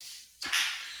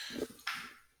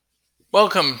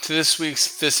Welcome to this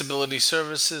week's Disability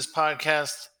Services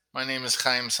podcast. My name is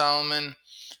Chaim Solomon.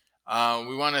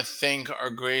 We want to thank our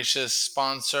gracious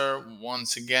sponsor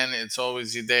once again. It's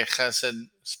always Yidei Chesed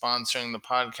sponsoring the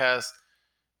podcast.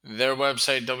 Their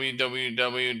website,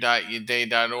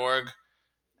 www.yidei.org,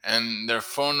 and their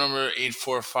phone number,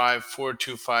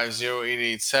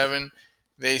 845-425-0887.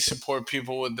 They support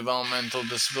people with developmental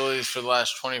disabilities for the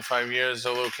last 25 years.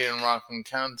 They're located in Rockland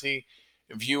County.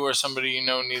 If you or somebody you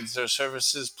know needs their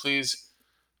services, please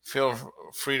feel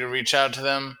free to reach out to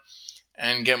them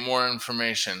and get more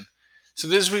information. So,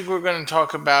 this week we're going to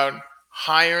talk about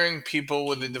hiring people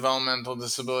with a developmental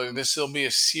disability. This will be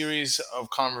a series of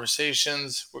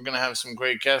conversations. We're going to have some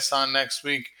great guests on next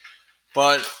week,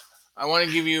 but I want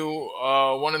to give you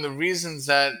one of the reasons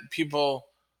that people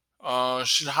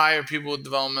should hire people with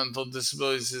developmental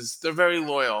disabilities is they're very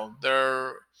loyal.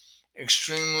 They're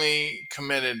extremely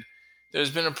committed. There's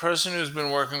been a person who's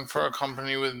been working for a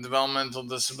company with a developmental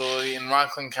disability in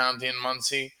Rockland County in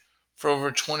Muncie for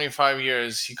over 25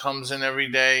 years. He comes in every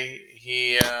day,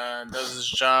 he does his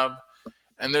job,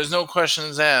 and there's no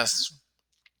questions asked.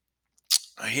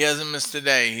 He hasn't missed a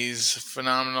day. He's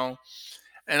phenomenal.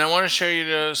 And I want to share you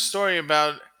the story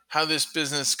about how this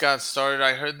business got started.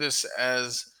 I heard this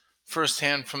as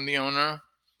firsthand from the owner,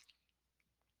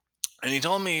 and he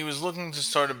told me he was looking to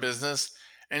start a business,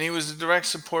 and he was a direct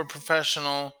support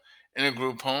professional in a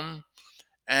group home,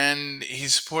 and he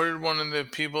supported one of the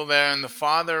people there, and the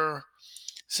father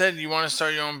said, "You want to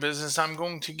start your own business? I'm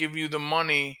going to give you the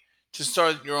money to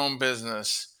start your own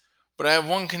business, but I have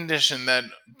one condition that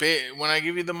when I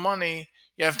give you the money,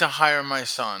 you have to hire my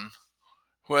son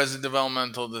who has a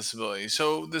developmental disability."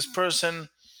 So this person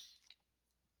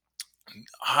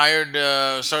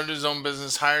started his own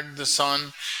business, hired the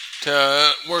son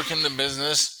to work in the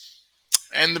business,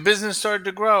 and the business started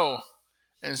to grow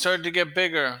and started to get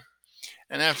bigger.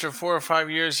 And after 4 or 5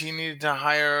 years, he needed to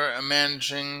hire a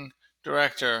managing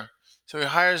director. So he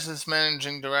hires this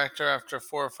managing director after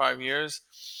 4 or 5 years,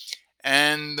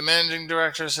 and the managing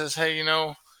director says, "Hey,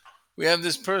 we have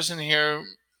this person here.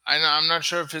 I'm not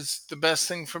sure if it's the best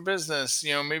thing for business.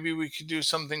 Maybe we could do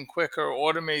something quicker,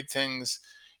 automate things.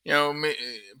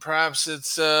 Perhaps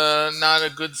it's not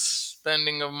a good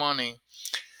spending of money."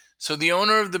 So the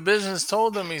owner of the business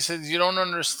told him, he said, "You don't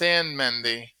understand,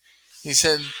 Mendy." He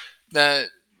said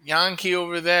that Yankee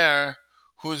over there,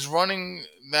 who's running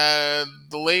the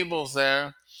labels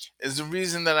there, is the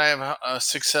reason that I have a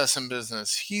success in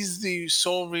business. He's the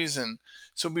sole reason.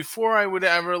 So before I would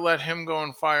ever let him go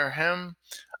and fire him,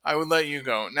 I would let you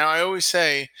go. Now, I always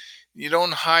say you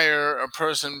don't hire a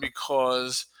person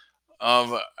because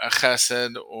of a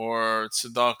chesed or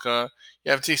tzedakah.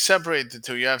 You have to separate the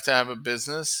two. You have to have a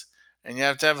business, and you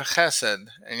have to have a chesed,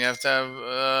 and you have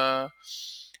to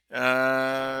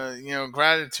have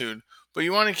gratitude. But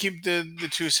you want to keep the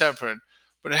two separate.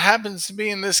 But it happens to be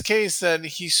in this case that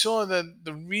he saw that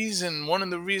one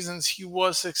of the reasons he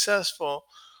was successful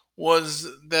was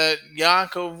that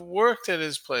Yaakov worked at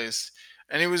his place,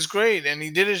 and he was great, and he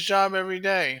did his job every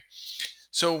day.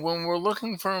 So when we're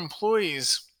looking for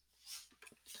employees,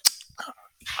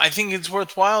 I think it's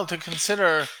worthwhile to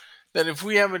consider that if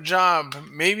we have a job,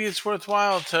 maybe it's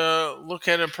worthwhile to look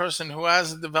at a person who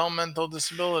has a developmental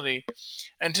disability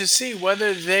and to see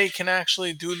whether they can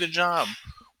actually do the job,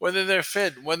 whether they're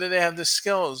fit, whether they have the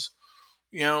skills.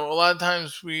 A lot of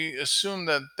times we assume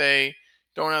that they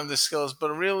don't have the skills,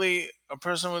 but really, a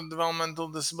person with developmental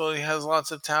disability has lots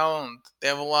of talent. They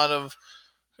have a lot of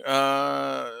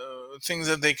uh, things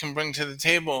that they can bring to the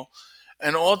table.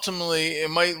 And ultimately,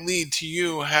 it might lead to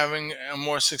you having a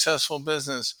more successful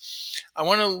business. I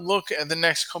want to look at the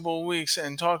next couple of weeks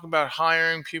and talk about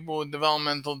hiring people with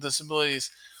developmental disabilities,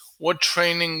 what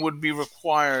training would be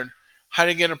required, how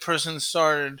to get a person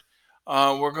started.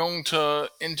 We're going to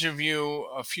interview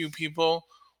a few people.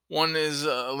 One is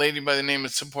a lady by the name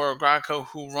of Sephora Graco,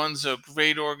 who runs a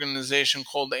great organization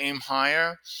called Aim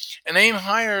Higher. And Aim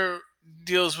Higher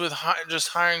deals with just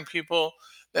hiring people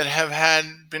that have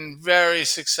been very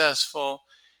successful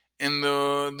in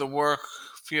the work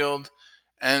field,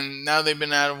 and now they've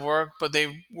been out of work, but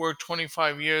they've worked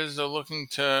 25 years. They're looking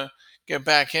to get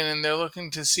back in, and they're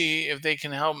looking to see if they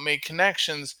can help make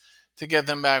connections to get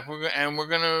them back. We're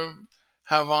going to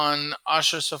have on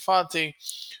Asher Safati,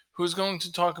 who's going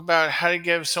to talk about how to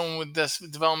give someone with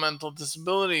developmental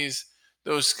disabilities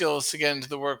those skills to get into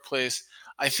the workplace.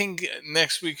 I think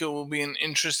next week it will be an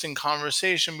interesting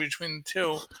conversation between the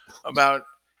two about,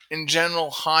 in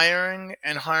general, hiring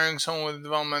someone with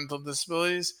developmental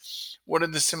disabilities. What are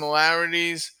the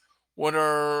similarities? What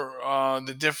are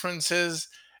the differences?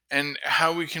 and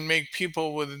how we can make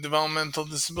people with a developmental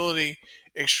disability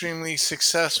extremely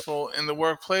successful in the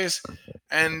workplace,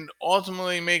 and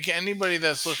ultimately make anybody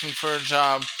that's looking for a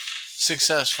job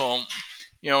successful.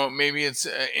 Maybe it's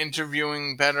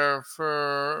interviewing better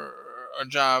for a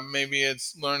job, maybe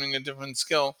it's learning a different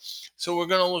skill. So we're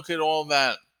going to look at all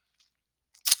that.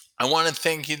 I want to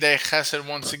thank Yidei Chesed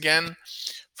once again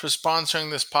for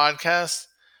sponsoring this podcast.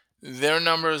 Their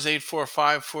number is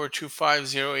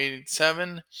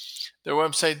 845-425-0887. Their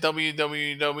website,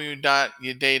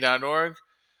 www.yaday.org.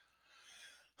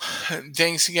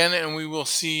 Thanks again, and we will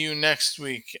see you next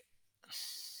week.